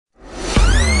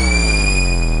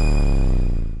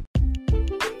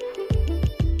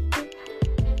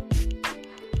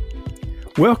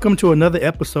Welcome to another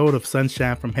episode of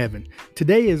Sunshine from Heaven.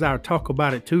 Today is our Talk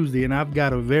About It Tuesday, and I've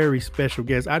got a very special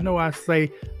guest. I know I say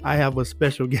I have a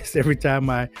special guest every time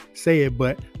I say it,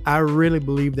 but I really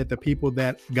believe that the people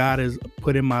that God has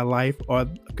put in my life, or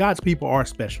God's people, are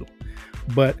special.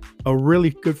 But a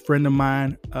really good friend of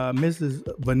mine, Mrs.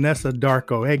 Vanessa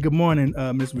Darko. Hey, good morning,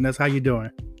 Miss Vanessa. How you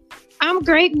doing? I'm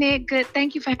great, Nick. Good.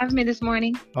 Thank you for having me this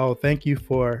morning. Oh, thank you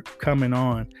for coming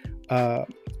on.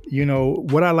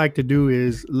 What I like to do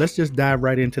is let's just dive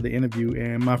right into the interview.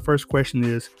 And my first question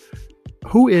is,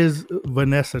 who is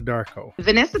Vanessa Darko?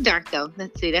 Vanessa Darko.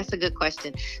 Let's see. That's a good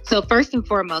question. So first and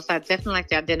foremost, I definitely like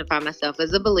to identify myself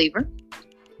as a believer,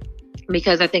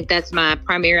 because I think that's my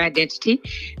primary identity.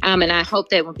 And I hope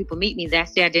that when people meet me,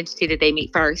 that's the identity that they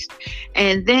meet first.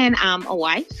 And then I'm a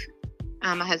wife.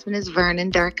 My husband is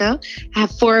Vernon Darko. I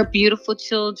have 4 beautiful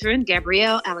children,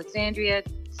 Gabrielle, Alexandria,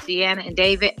 Sienna, and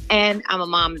David. And I'm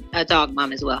a dog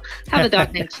mom as well. I have a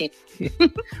dog named Chino.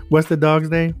 What's the dog's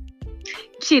name?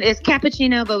 Chino. It's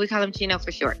Cappuccino, but we call him Chino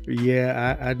for short.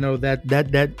 Yeah, I know that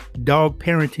dog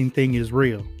parenting thing is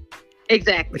real.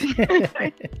 Exactly.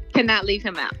 Cannot leave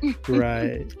him out.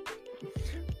 Right.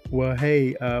 Well,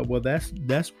 hey,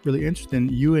 that's really interesting.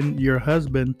 You and your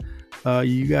husband,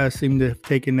 you guys seem to have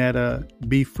taken that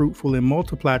be fruitful and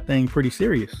multiply thing pretty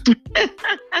serious.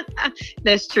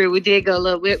 That's true. We did go a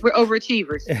little bit. We're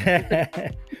overachievers.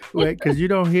 Because you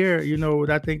don't hear,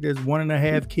 I think there's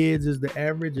 1.5 kids is the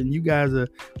average, and you guys are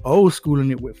old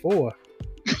schooling it with 4.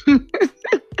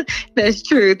 That's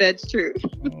true. That's true.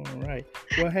 All right.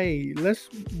 Well, hey, let's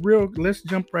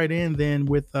jump right in then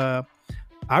with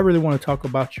I really want to talk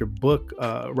about your book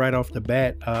right off the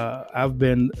bat. I've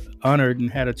been honored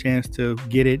and had a chance to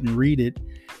get it and read it.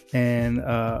 And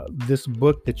this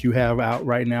book that you have out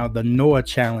right now, the Noah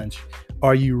Challenge.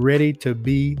 Are you ready to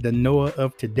be the Noah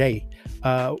of today?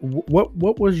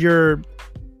 What was your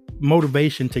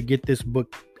motivation to get this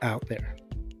book out there?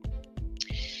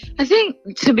 I think,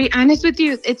 to be honest with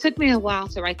you, it took me a while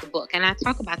to write the book, and I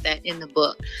talk about that in the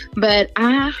book. But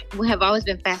I have always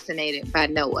been fascinated by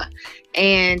Noah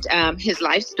and his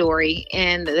life story,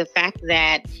 and the fact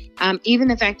that even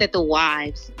the fact that the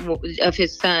wives of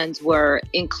his sons were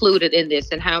included in this,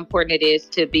 and how important it is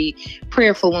to be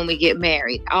prayerful when we get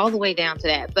married, all the way down to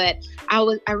that. But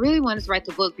I really wanted to write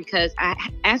the book because I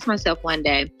asked myself one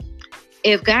day,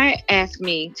 if God asked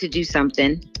me to do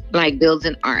something like build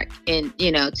an ark in,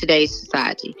 today's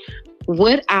society,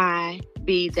 would I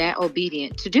be that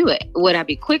obedient to do it? Would I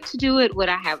be quick to do it? Would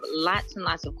I have lots and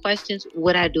lots of questions?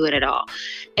 Would I do it at all?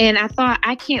 And I thought,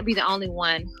 I can't be the only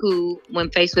one who, when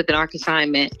faced with an ark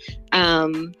assignment,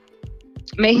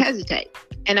 may hesitate.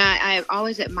 And I've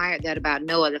always admired that about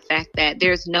Noah, the fact that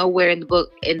there's nowhere in the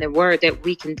book, in the word, that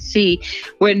we can see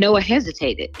where Noah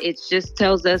hesitated. It just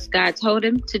tells us God told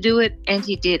him to do it, and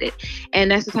he did it. And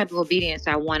that's the type of obedience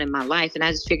I want in my life. And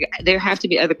I just figured there have to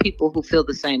be other people who feel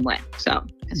the same way. So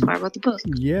that's why I wrote the book.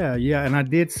 Yeah. And I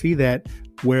did see that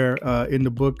where in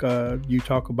the book you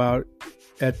talk about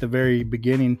at the very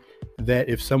beginning that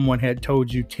if someone had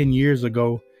told you 10 years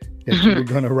ago that you were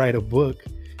going to write a book,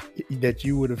 that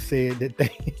you would have said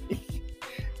that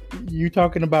you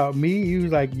talking about me, you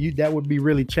was like, that would be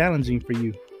really challenging for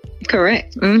you.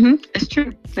 Correct. Mm-hmm.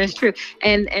 That's true.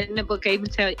 And in the book, I even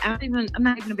tell you, I'm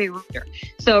not even a big writer.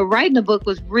 So writing a book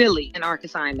was really an ark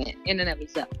assignment in and of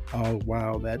itself. Oh,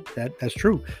 wow. That's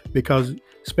true. Because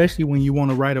especially when you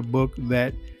want to write a book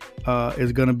that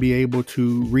is going to be able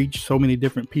to reach so many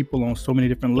different people on so many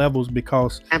different levels,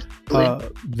 because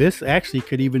this actually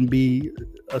could even be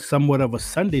somewhat of a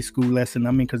Sunday school lesson.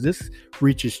 I mean, because this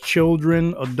reaches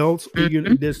children, adults,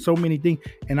 there's so many things.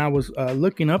 And I was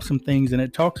looking up some things, and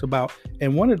it talks about,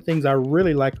 and one of the things I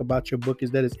really like about your book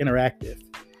is that it's interactive.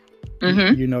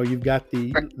 You've got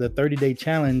the 30-day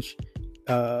challenge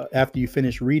after you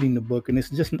finish reading the book, and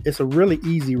it's a really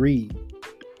easy read.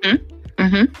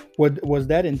 Was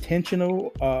that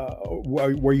intentional?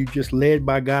 Were you just led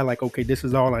by God? Like, okay, this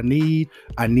is all I need.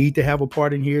 I need to have a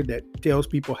part in here that tells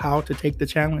people how to take the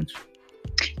challenge.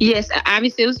 Yes,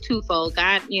 obviously it was twofold.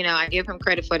 God, I give him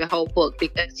credit for the whole book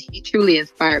because he truly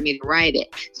inspired me to write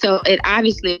it. So it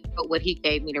obviously what he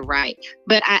gave me to write.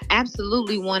 But I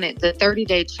absolutely wanted the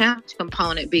 30-day challenge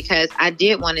component because I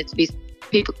did want it to be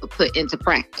people to put into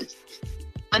practice.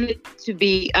 I wanted it to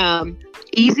be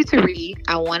easy to read.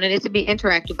 I wanted it to be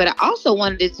interactive, but I also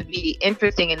wanted it to be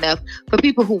interesting enough for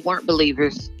people who weren't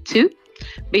believers too.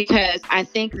 Because I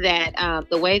think that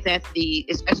the way that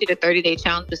especially the 30-day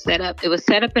challenge was set up, it was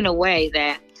set up in a way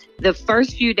that the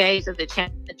first few days of the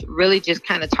challenge really just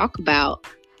kind of talk about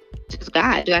just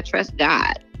God. Do I trust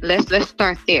God? Let's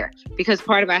start there, because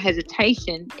part of our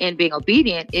hesitation in being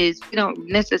obedient is we don't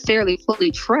necessarily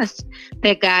fully trust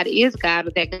that God is God,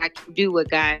 or that God can do what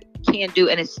God can do,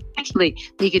 and especially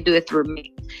He can do it through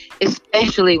me,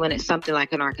 especially when it's something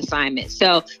like an ARC assignment.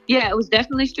 So yeah, it was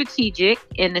definitely strategic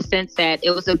in the sense that it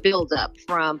was a build-up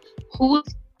from who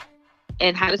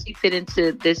and how does He fit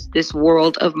into this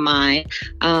world of mine,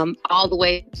 all the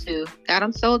way to God,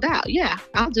 I'm sold out. Yeah,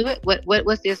 I'll do it.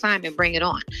 What's the assignment? Bring it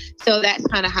on. So that's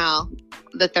kind of how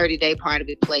the 30-day part of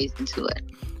it plays into it.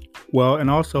 Well,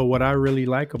 and also what I really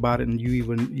like about it, and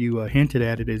you hinted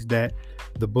at it, is that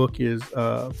the book is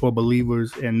for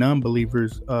believers and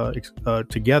non-believers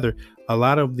together. A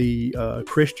lot of the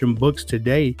Christian books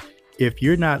today, if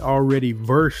you're not already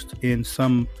versed in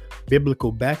some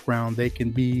biblical background, they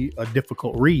can be a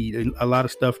difficult read, and a lot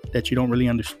of stuff that you don't really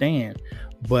understand.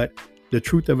 But the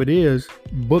truth of it is,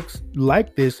 books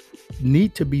like this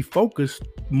need to be focused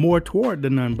more toward the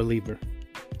non-believer.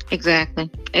 Exactly.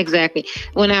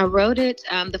 When I wrote it,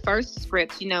 the first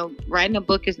script, writing a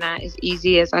book is not as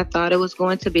easy as I thought it was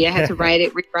going to be. I had to write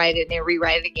it, rewrite it, and then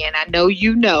rewrite it again. I know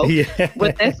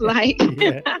what that's like.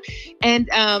 Yeah. And,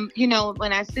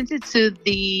 when I sent it to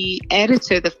the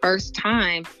editor the first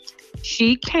time,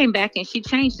 she came back and she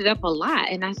changed it up a lot.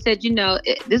 And I said,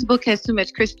 this book has too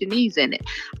much Christianese in it.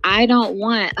 I don't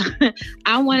want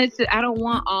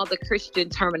all the Christian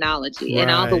terminology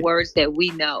and all the words that we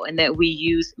know and that we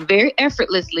use very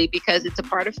effortlessly because it's a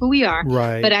part of who we are.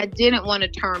 Right. But I didn't want to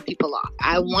turn people off.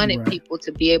 I wanted people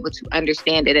to be able to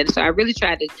understand it. And so I really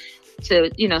tried to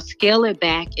scale it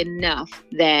back enough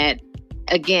that,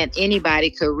 again, anybody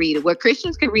could read it, where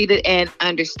Christians could read it and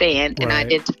understand and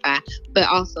identify, but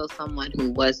also someone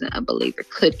who wasn't a believer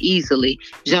could easily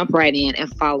jump right in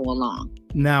and follow along.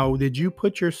 Now, did you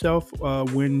put yourself,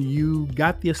 when you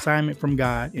got the assignment from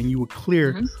God and you were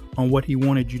clear on what He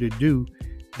wanted you to do,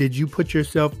 did you put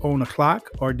yourself on a clock,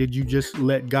 or did you just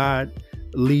let God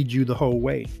lead you the whole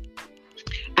way?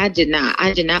 I did not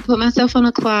put myself on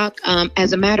a clock.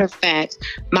 As a matter of fact,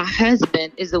 my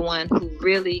husband is the one who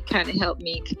really kind of helped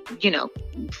me,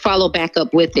 follow back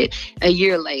up with it. A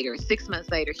year later, 6 months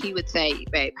later, he would say,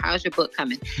 "Babe, how's your book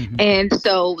coming?" Mm-hmm. And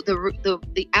so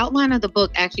the outline of the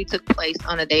book actually took place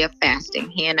on a day of fasting.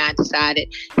 He and I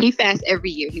decided he fasts every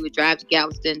year. He would drive to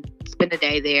Galveston, spend a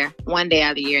day there, one day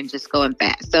out of the year, and just go and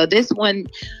fast. So this one,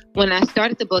 when I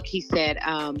started the book, he said,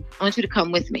 I want you to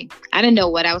come with me. I didn't know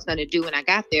what I was going to do when I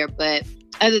got there, but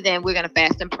other than we're going to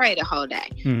fast and pray the whole day.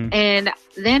 Mm-hmm. And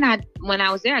then when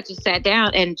I was there, I just sat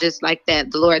down, and just like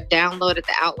that, the Lord downloaded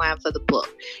the outline for the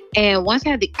book. And once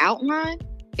I had the outline,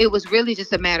 it was really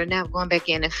just a matter now of going back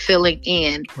in and filling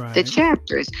in the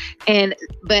chapters.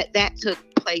 But that took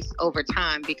place over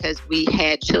time because we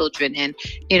had children and,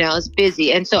 it was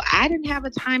busy. And so I didn't have a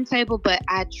timetable, but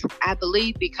I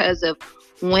believe because of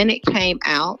when it came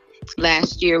out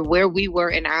last year, where we were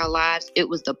in our lives, it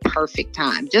was the perfect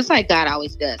time, just like God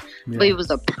always does. Yeah. But it was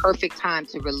a perfect time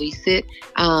to release it.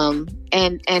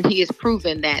 And He has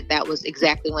proven that was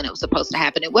exactly when it was supposed to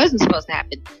happen. It wasn't supposed to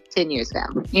happen 10 years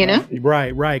ago,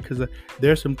 Right. Because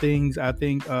there's some things, I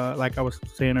think, like I was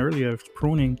saying earlier,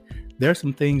 pruning, there's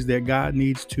some things that God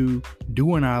needs to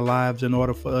do in our lives in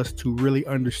order for us to really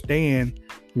understand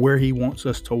where He wants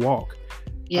us to walk.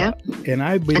 Yeah. And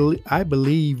I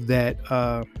believe that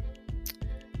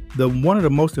one of the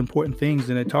most important things,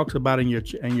 and it talks about in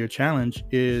your challenge,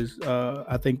 is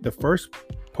I think the first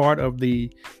part of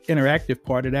the interactive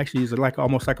part, it actually is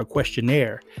almost like a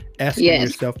questionnaire, asking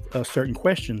yourself certain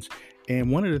questions.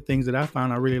 And one of the things that I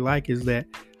found I really like is that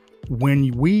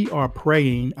when we are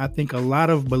praying, I think a lot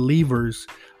of believers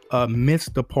miss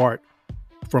the part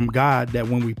from God that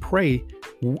when we pray,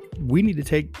 we need to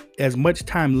take as much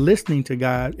time listening to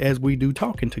God as we do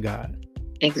talking to God.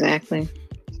 Exactly.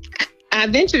 I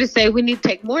venture to say we need to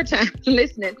take more time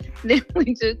listening than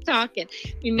we do talking.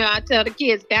 I tell the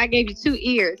kids, God gave you 2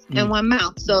 ears and 1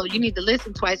 mouth, so you need to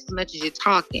listen twice as much as you're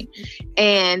talking.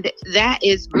 And that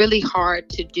is really hard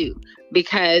to do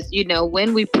because,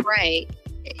 when we pray,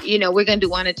 we're going to do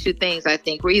one or two things. I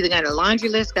think we're either going to laundry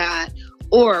list God,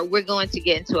 or we're going to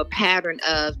get into a pattern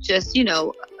of just,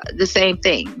 the same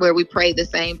thing where we pray the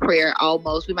same prayer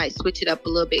almost. We might switch it up a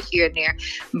little bit here and there.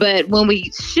 But when we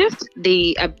shift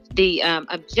the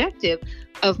objective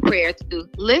of prayer to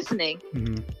listening,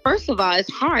 first of all,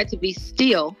 it's hard to be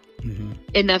still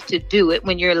enough to do it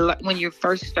when you're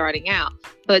first starting out.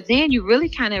 But then you really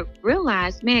kind of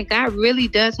realize, man, God really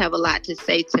does have a lot to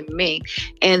say to me.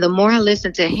 And the more I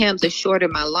listen to Him, the shorter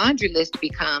my laundry list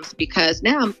becomes, because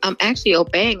now I'm actually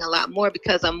obeying a lot more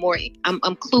because I'm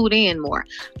clued in more.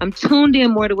 I'm tuned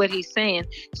in more to what He's saying.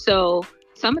 So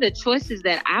some of the choices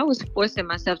that I was forcing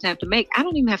myself to have to make, I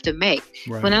don't even have to make.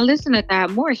 Right. When I listen to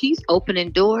God more, he's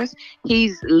opening doors,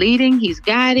 he's leading, he's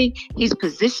guiding, he's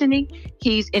positioning,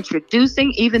 he's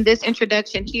introducing. Even this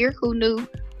introduction here, who knew,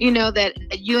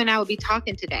 that you and I would be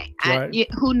talking today? Right.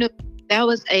 Who knew? That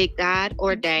was a God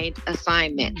ordained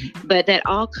assignment, but that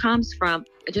all comes from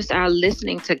just our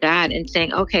listening to God and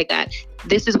saying, okay, God,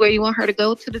 this is where you want her to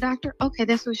go to the doctor. Okay,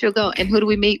 that's where she'll go. And who do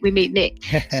we meet? We meet Nick.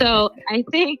 So I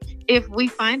think if we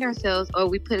find ourselves, or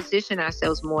we position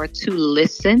ourselves more to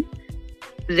listen,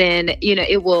 then,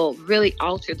 it will really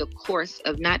alter the course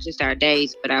of not just our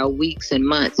days, but our weeks and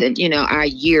months and, our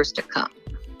years to come.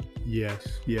 Yes.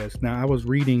 Now I was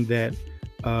reading that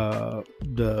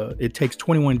it takes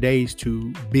 21 days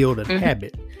to build a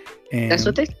habit, and that's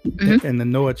what they and the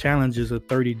Noah challenge is a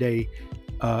 30-day,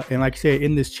 and like I said,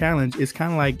 in this challenge, it's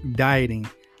kind of like dieting.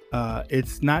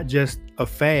 It's not just a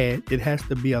fad, it has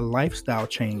to be a lifestyle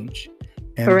change.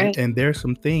 And correct. And there's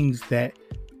some things that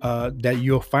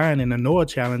you'll find in the Noah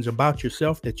challenge about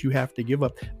yourself that you have to give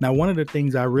up. Now, one of the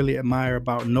things I really admire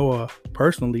about Noah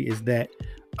personally is that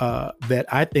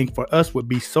I think for us would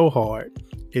be so hard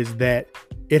is that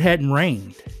it hadn't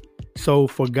rained. So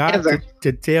for God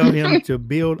to tell him to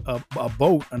build a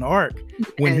boat, an ark,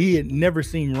 when he had never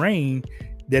seen rain,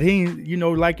 that he,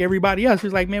 like everybody else,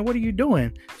 he's like, man, what are you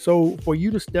doing? So for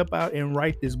you to step out and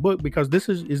write this book, because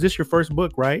is this your first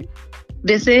book, right?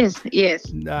 This is,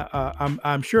 yes.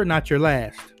 I'm sure not your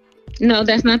last. No,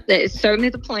 that's not that. It's certainly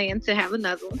the plan to have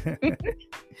another one.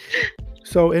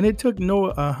 So, and it took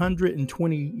Noah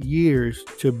 120 years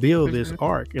to build this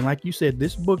ark. And like you said,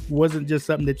 this book wasn't just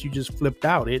something that you just flipped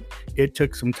out. It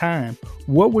took some time.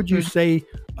 What would you say,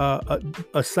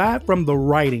 aside from the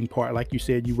writing part, like you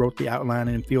said, you wrote the outline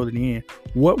and filled it in,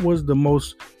 what was the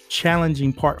most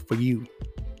challenging part for you?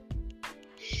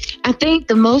 I think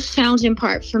the most challenging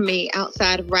part for me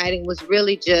outside of writing was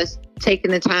really just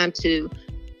taking the time to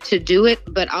do it,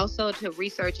 but also to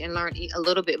research and learn a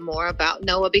little bit more about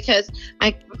Noah, because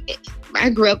I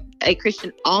grew up a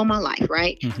Christian all my life,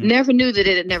 right? Never knew that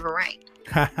it had never rained.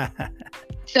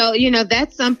 So,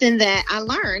 that's something that I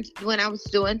learned when I was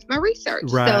doing my research.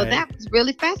 Right. So that was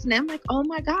really fascinating. I'm like, oh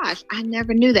my gosh, I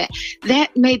never knew that.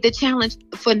 That made the challenge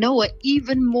for Noah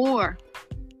even more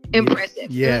impressive.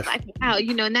 Yes. It was like,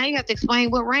 wow, now you have to explain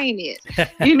what rain is,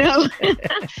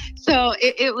 So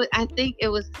it was, I think it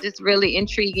was just really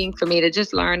intriguing for me to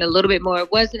just learn a little bit more.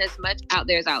 It wasn't as much out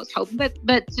there as I was hoping,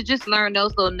 but to just learn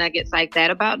those little nuggets like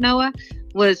that about Noah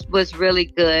was really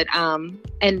good.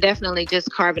 And definitely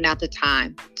just carving out the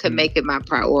time to make it my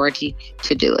priority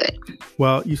to do it.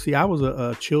 Well, you see, I was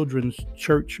a children's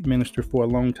church minister for a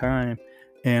long time.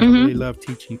 And I really love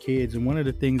teaching kids. And one of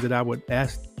the things that I would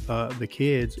ask the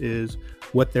kids is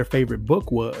what their favorite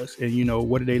book was. And,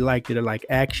 what do they like? Did they like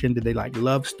action? Did they like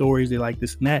love stories? They like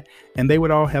this and that? And they would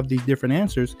all have these different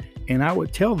answers. And I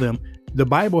would tell them the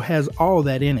Bible has all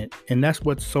that in it. And that's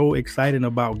what's so exciting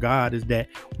about God, is that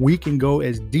we can go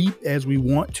as deep as we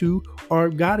want to, or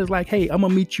God is like, hey, I'm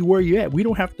going to meet you where you're at. We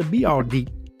don't have to be all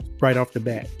deep right off the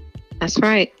bat. That's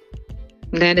right.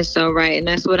 That is so right. And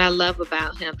that's what I love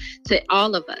about him. To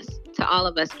all of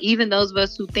us, even those of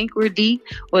us who think we're deep,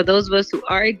 or those of us who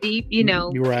are deep,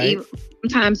 You're right.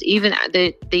 Sometimes even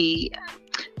the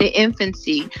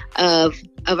infancy of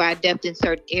our depth in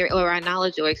certain areas, or our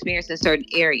knowledge or experience in certain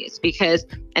areas. Because,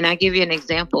 and I give you an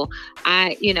example,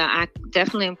 I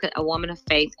definitely am a woman of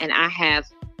faith, and I have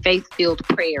faith-filled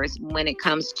prayers when it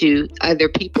comes to other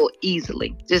people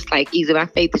easily. My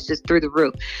faith is just through the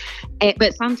roof.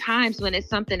 But sometimes when it's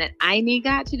something that I need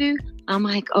God to do, I'm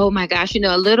like, oh my gosh,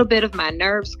 a little bit of my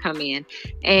nerves come in.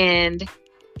 And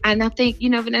I think,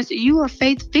 Vanessa, you are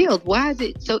faith-filled. Why is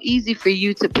it so easy for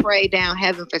you to pray down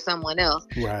heaven for someone else?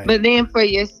 Right. But then for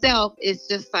yourself, it's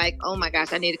just like, oh my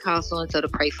gosh, I need to call so-and-so to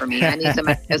pray for me. I need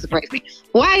somebody else to pray for me.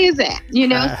 Why is that?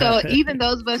 So even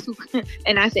those of us who,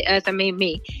 and I say us, I mean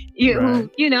me, who,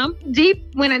 I'm deep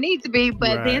when I need to be,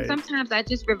 but then sometimes I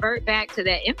just revert back to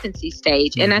that infancy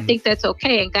stage. And I think that's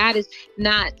okay. And God is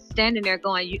not standing there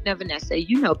going, you know, Vanessa,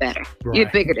 you know better. Right.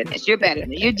 You're bigger than this. You're better than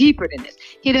this. You're deeper than this.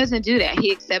 He doesn't do that.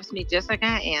 He accepts me just like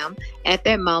I am at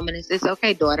that moment and says,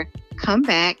 okay, daughter, come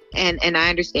back. And I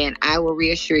understand. I will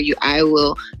reassure you. I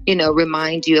will,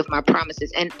 remind you of my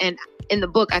promises. And in the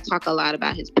book, I talk a lot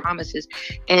about his promises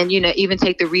and, even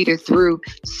take the reader through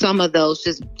some of those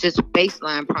just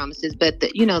baseline promises. But,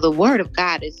 the word of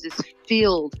God is just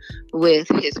filled with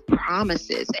his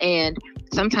promises. And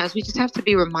sometimes we just have to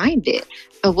be reminded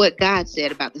of what God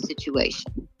said about the situation.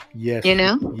 Yes.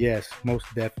 Yes, most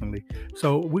definitely.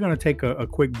 So we're going to take a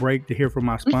quick break to hear from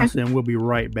our sponsor, and we'll be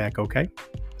right back. Okay.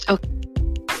 Okay.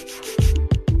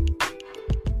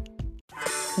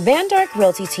 Van Dark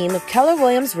Realty Team of Keller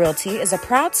Williams Realty is a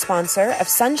proud sponsor of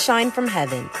Sunshine from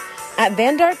Heaven. At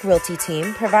Van Dark Realty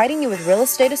Team, providing you with real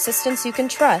estate assistance you can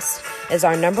trust is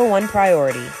our number one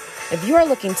priority. If you are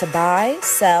looking to buy,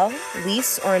 sell,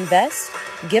 lease, or invest,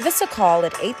 give us a call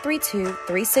at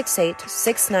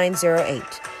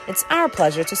 832-368-6908. It's our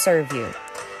pleasure to serve you.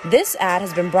 This ad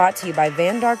has been brought to you by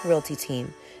Van Dark Realty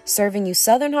Team, serving you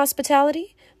Southern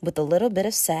hospitality with a little bit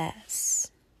of sass.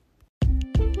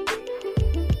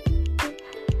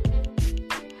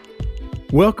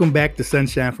 Welcome back to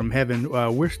Sunshine from Heaven.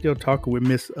 We're still talking with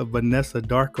Miss Vanessa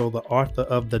Darko, the author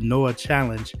of the Noah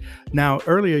Challenge. Now,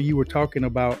 earlier you were talking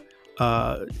about,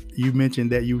 you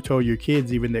mentioned that you told your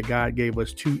kids even that God gave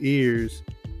us 2 ears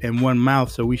and 1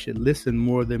 mouth, so we should listen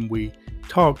more than we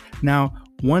talk. Now,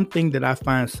 one thing that I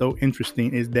find so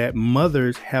interesting is that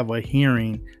mothers have a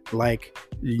hearing like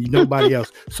nobody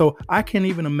else. So I can't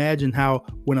even imagine how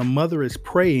when a mother is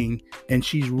praying and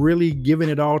she's really giving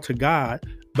it all to God,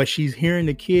 but she's hearing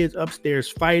the kids upstairs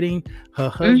fighting, her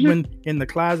husband in the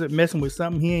closet messing with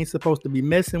something he ain't supposed to be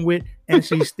messing with, and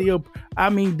she's still, I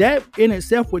mean, that in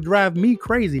itself would drive me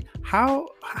crazy. How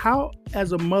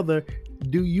as a mother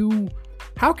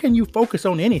how can you focus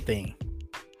on anything?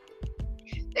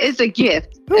 It's a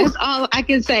gift. That's all I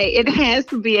can say. It has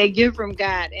to be a gift from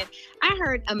God. And I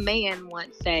heard a man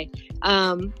once say,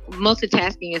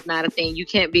 multitasking is not a thing. You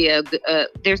can't be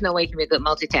there's no way you can be a good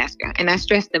multitasker. And I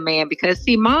stress the man because,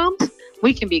 see, moms,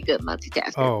 we can be good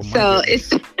multitaskers. Oh, so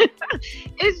goodness.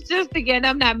 It's just, again,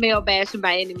 I'm not male bashing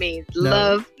by any means.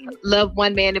 No. Love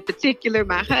one man in particular,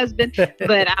 my husband,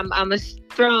 but I'm a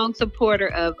strong supporter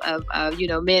of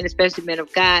men, especially men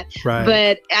of God. Right.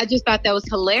 But I just thought that was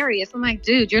hilarious. I'm like,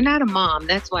 dude, you're not a mom.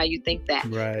 That's why you think that.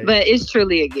 Right. But it's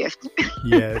truly a gift.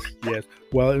 Yes.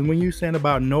 Well, and when you're saying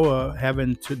about Noah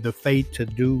having the faith to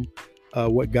do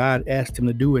what God asked him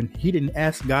to do, and he didn't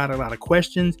ask God a lot of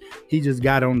questions, he just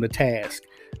got on the task.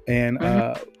 And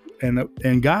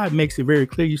and God makes it very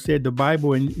clear. You said the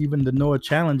Bible and even the Noah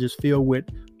Challenge is filled with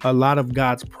a lot of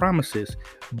God's promises.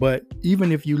 But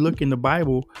even if you look in the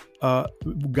Bible,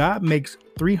 God makes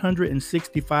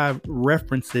 365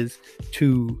 references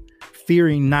to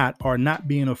fearing not or not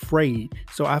being afraid.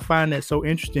 So I find that so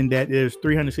interesting that there's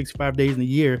 365 days in a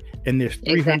year and there's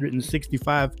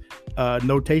 365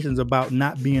 notations about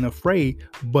not being afraid.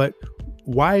 But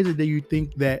why is it that you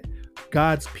think that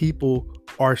God's people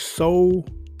are so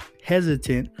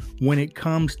hesitant when it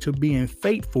comes to being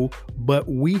faithful, but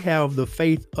we have the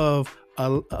faith of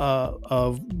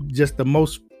just the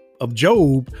most of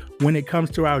Job when it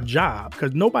comes to our job?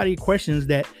 Because nobody questions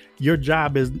that your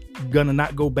job is gonna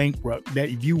not go bankrupt, that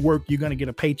if you work you're gonna get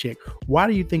a paycheck. Why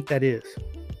do you think that is?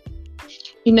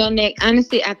 Nick,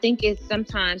 honestly, I think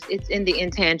sometimes it's in the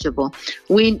intangible.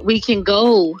 We can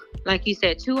go, like you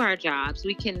said, to our jobs.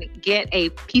 We can get a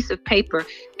piece of paper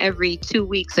every 2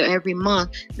 weeks or every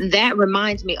month. That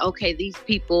reminds me, okay, these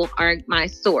people are my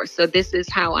source. So this is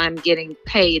how I'm getting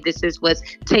paid. This is what's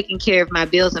taking care of my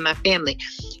bills and my family.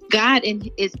 God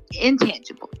is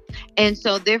intangible. And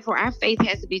so therefore our faith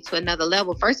has to be to another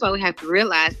level. First of all, we have to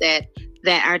realize that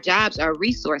our jobs are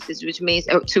resources, which means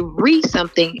to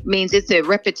something means it's a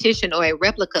repetition or a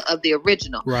replica of the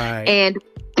original. Right. And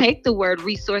take the word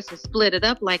resource and split it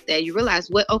up like that, you realize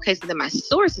so then my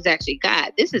source is actually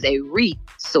God. This is a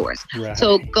resource. Right.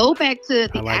 So go back to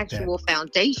the actual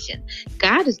foundation.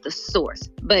 God is the source,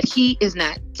 but he is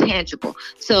not tangible.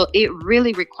 So it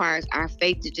really requires our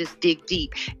faith to just dig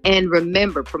deep and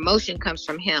remember, promotion comes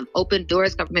from him. Open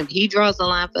doors come from him. He draws the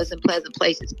line for us in pleasant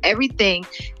places. Everything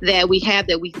that we have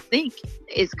that we think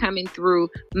is coming through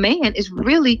man is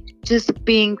really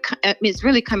it's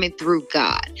really coming through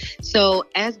God. So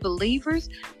as believers,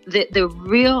 the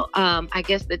real,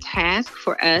 the task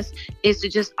for us is to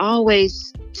just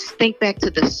always think back to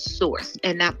the source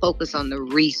and not focus on the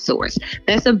resource.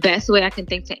 That's the best way I can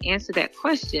think to answer that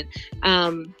question.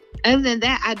 Other than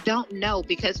that, I don't know,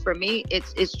 because for me,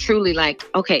 it's truly like,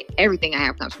 okay, everything I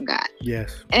have comes from God.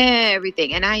 Yes.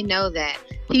 Everything. And I know that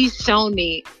he's shown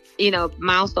me,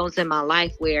 milestones in my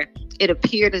life where it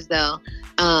appeared as though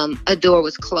a door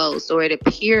was closed, or it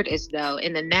appeared as though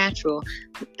in the natural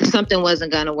something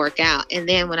wasn't going to work out. And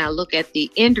then when I look at the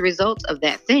end results of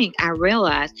that thing, I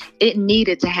realized it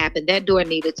needed to happen. That door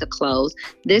needed to close.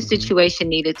 This situation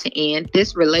needed to end.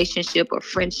 This relationship or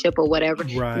friendship or whatever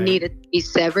needed to be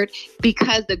severed,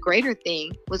 because the greater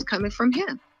thing was coming from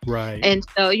him. Right. And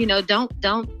so,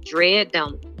 don't dread,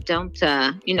 don't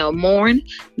mourn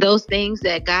those things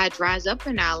that God dries up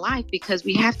in our life, because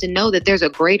we have to know that there's a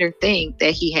greater thing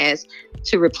that he has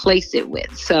to replace it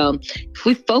with. So if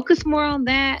we focus more on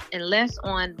that and less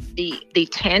on the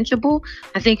tangible,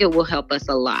 I think it will help us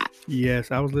a lot.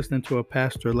 Yes, I was listening to a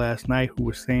pastor last night who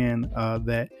was saying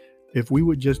that if we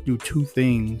would just do two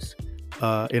things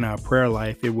in our prayer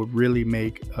life, it would really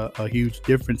make a huge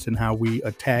difference in how we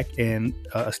attack and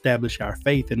establish our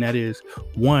faith. And that is,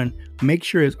 one, make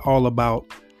sure it's all about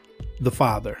the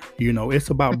Father. It's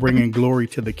about bringing glory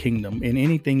to the kingdom. In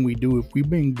anything we do, if we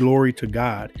bring glory to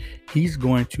God, he's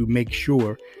going to make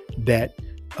sure that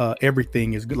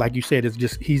everything is good. Like you said, it's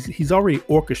just he's already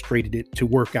orchestrated it to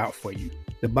work out for you.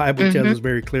 The Bible tells us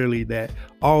very clearly that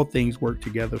all things work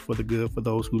together for the good for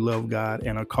those who love God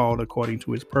and are called according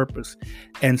to his purpose.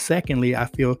 And secondly, I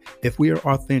feel if we are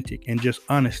authentic and just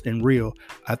honest and real,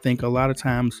 I think a lot of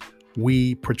times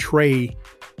we portray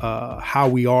how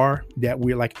we are, that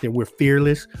we're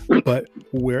fearless, but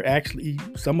we're actually,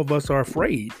 some of us are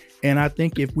afraid. And I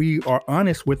think if we are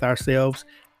honest with ourselves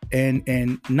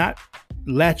and not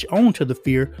latch on to the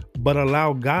fear, but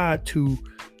allow God to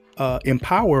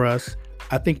empower us,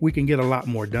 I think we can get a lot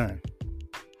more done.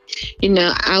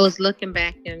 I was looking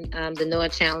back in the Noah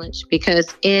challenge,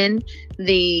 because in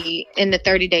the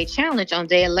 30-day challenge on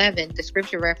day 11, the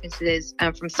scripture references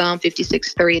from Psalm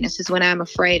 56:3, and it says, "When I'm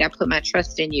afraid, I put my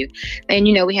trust in you." And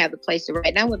we have the place to write.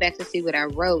 And I went back to see what I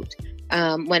wrote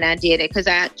when I did it, because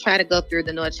I try to go through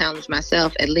the Noah challenge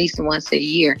myself at least once a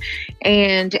year.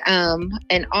 And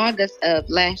in August of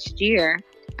last year,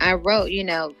 I wrote,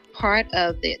 part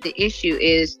of the issue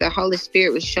is the Holy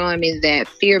Spirit was showing me that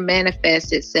fear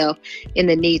manifests itself in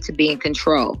the need to be in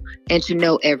control and to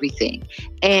know everything.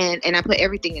 And I put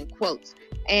everything in quotes.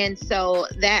 And so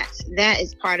that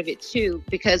is part of it too,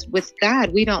 because with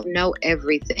God, we don't know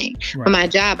everything. Right. For my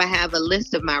job, I have a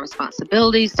list of my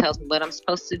responsibilities, tells me what I'm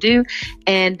supposed to do.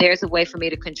 And there's a way for me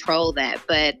to control that.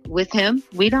 But with him,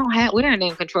 we aren't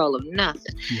in control of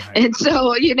nothing. Right. And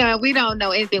so, we don't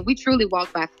know anything. We truly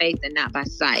walk by faith and not by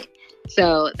sight.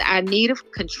 So our need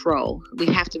of control, we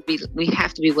have to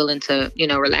be willing to,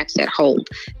 relax that hold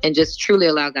and just truly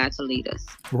allow God to lead us.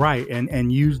 Right.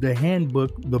 And use the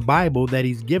handbook, the Bible that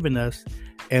he's given us,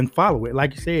 and follow it.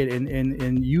 Like you said,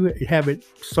 and you have it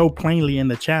so plainly in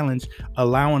the challenge,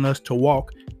 allowing us to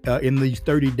walk in these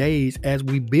 30 days as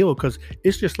we build, because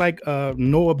it's just like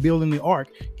Noah building the ark.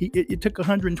 It took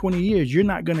 120 years. You're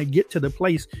not going to get to the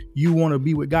place you want to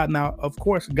be with God. Now, of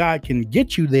course, God can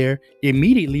get you there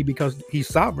immediately because he's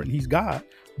sovereign. He's God.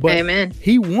 But Amen.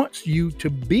 He wants you to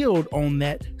build on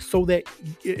that, so that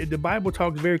the Bible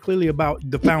talks very clearly about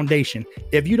the foundation.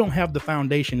 If you don't have the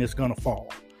foundation, it's going to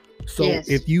fall. So yes.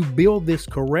 If you build this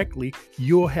correctly,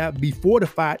 you'll be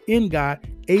fortified in God,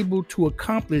 able to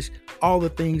accomplish all the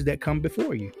things that come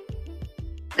before you.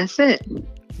 That's it.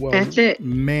 Well, that's it.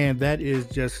 Man,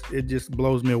 it just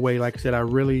blows me away. Like I said, I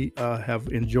really have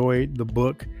enjoyed the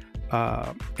book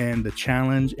and the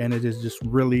challenge, and it is just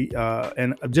really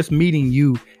and just meeting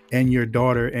you and your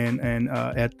daughter and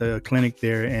at the clinic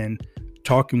there, and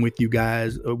talking with you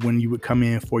guys when you would come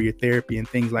in for your therapy and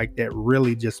things like that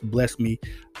really just blessed me.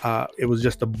 It was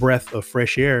just a breath of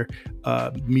fresh air,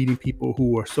 meeting people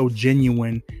who are so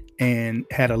genuine and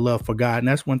had a love for God. And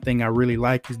that's one thing I really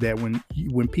like, is that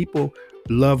when people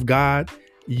love God,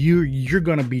 you're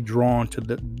going to be drawn to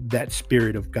that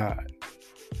spirit of God.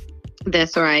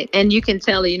 That's right. And you can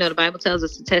tell, the Bible tells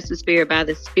us to test the spirit by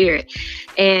the spirit.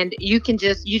 And you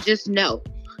just know.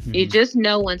 Mm-hmm. You just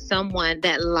know when someone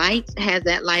has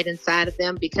that light inside of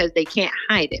them, because they can't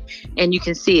hide it, and you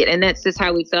can see it. And that's just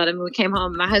how we felt. I mean, we came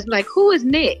home, my husband like, "Who is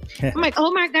Nick?" I'm like,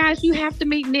 "Oh my gosh, you have to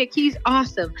meet Nick. He's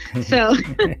awesome." So,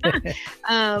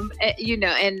 and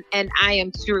I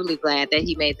am truly glad that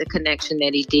he made the connection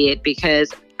that he did,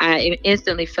 because I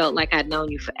instantly felt like I'd known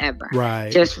you forever.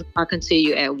 Right. Just from talking to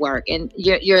you at work. And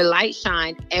your light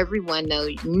shined. Everyone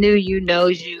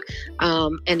knows you,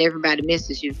 and everybody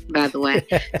misses you, by the way.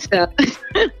 So.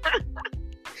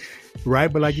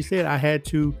 Right. But like you said,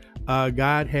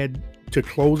 God had to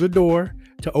close a door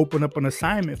to open up an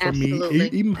assignment for Absolutely. Me,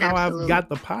 even how Absolutely. I've got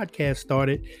the podcast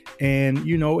started. And,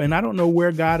 and I don't know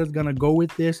where God is going to go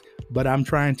with this, but I'm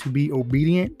trying to be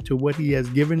obedient to what he has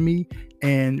given me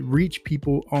and reach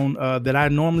people on that I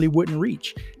normally wouldn't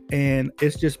reach. And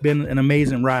it's just been an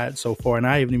amazing ride so far. And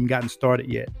I haven't even gotten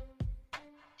started yet.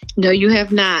 No, you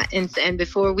have not. And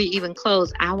before we even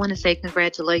close, I want to say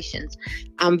congratulations.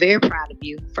 I'm very proud of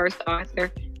you. First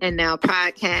author and now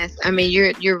podcast. I mean,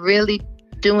 you're really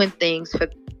doing things for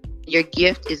your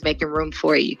gift is making room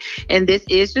for you. And this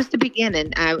is just the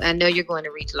beginning. I know you're going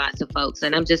to reach lots of folks,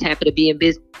 and I'm just happy to be in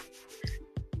business.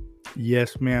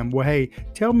 Yes, ma'am. Well, hey,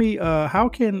 tell me, how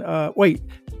can, wait,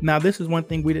 now this is one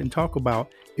thing we didn't talk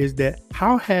about, is that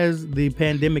how has the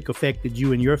pandemic affected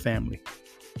you and your family?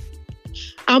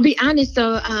 I'll be honest.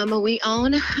 So, we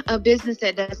own a business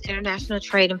that does international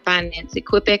trade and finance,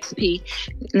 Equip XP,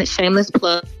 and a shameless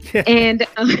plug. And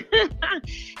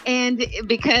and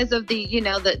because of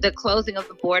the closing of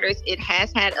the borders, it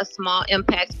has had a small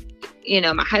impact.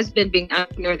 My husband, being the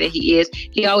entrepreneur that he is,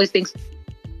 he always thinks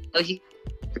he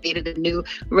created a new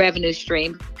revenue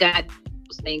stream. God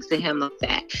does things to him like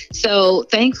that. So,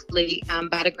 thankfully,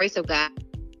 by the grace of God,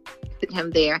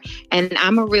 him there, and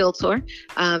I'm a realtor,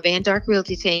 Van Dark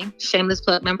Realty Team, shameless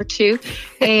plug number 2,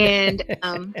 and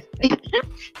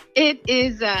it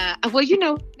is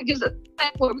it gives a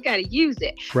platform, we got to use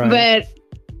it, right. But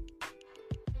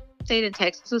state in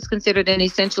Texas was considered an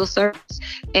essential service,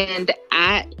 and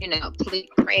I plead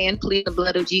the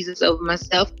blood of Jesus over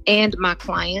myself and my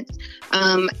clients.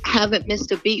 Haven't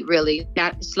missed a beat, really.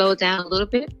 Got slowed down a little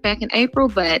bit back in April,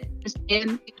 but it's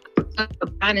been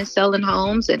buying and selling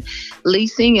homes and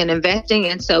leasing and investing,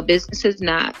 and so business has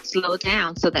not slowed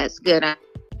down, so that's good. I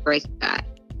praise God.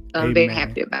 So I'm very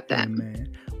happy about that.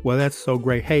 Amen. Well, that's so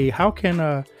great. Hey, how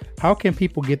can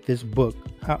people get this book?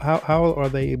 How are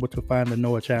they able to find the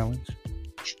Noah Challenge?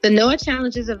 The Noah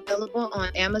Challenge is available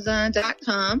on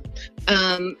Amazon.com.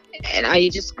 And you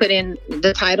just put in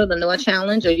the title, The Noah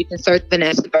Challenge, or you can search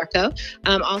Vanessa Burko.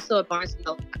 Also at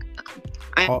BarnesandNoble.com.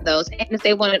 I have those. And if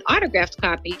they want an autographed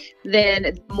copy,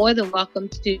 then more than welcome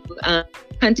to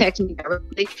contact me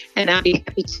directly, and I'll be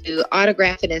happy to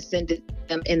autograph it and send it to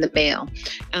them in the mail.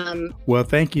 Well,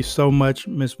 thank you so much,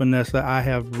 Miss Vanessa. I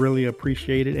have really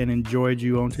appreciated and enjoyed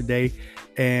you on today.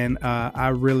 And I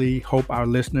really hope our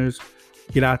listeners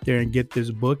get out there and get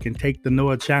this book and take the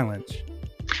Noah Challenge.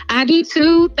 I do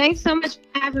too. Thanks so much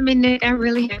for having me, Nick. I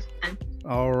really have fun.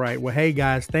 All right. Well, hey,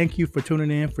 guys, thank you for tuning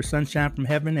in for Sunshine from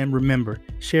Heaven. And remember,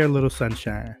 share a little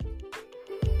sunshine.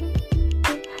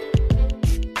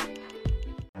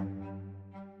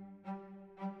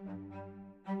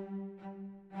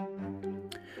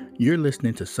 You're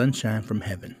listening to Sunshine from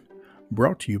Heaven,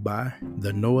 brought to you by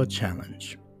The Noah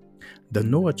Challenge. The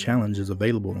Noah Challenge is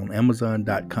available on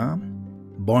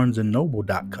Amazon.com,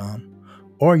 BarnesandNoble.com,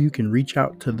 or you can reach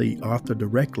out to the author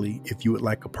directly if you would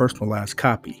like a personalized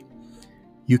copy.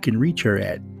 You can reach her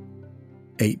at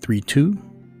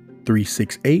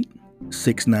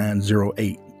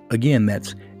 832-368-6908. Again,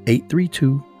 that's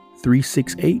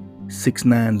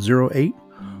 832-368-6908.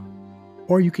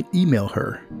 Or you can email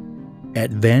her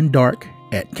at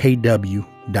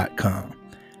vandark@kw.com.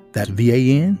 That's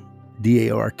VANDARK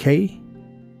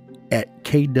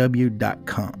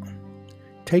 @kw.com.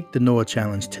 Take the Noah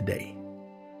Challenge today.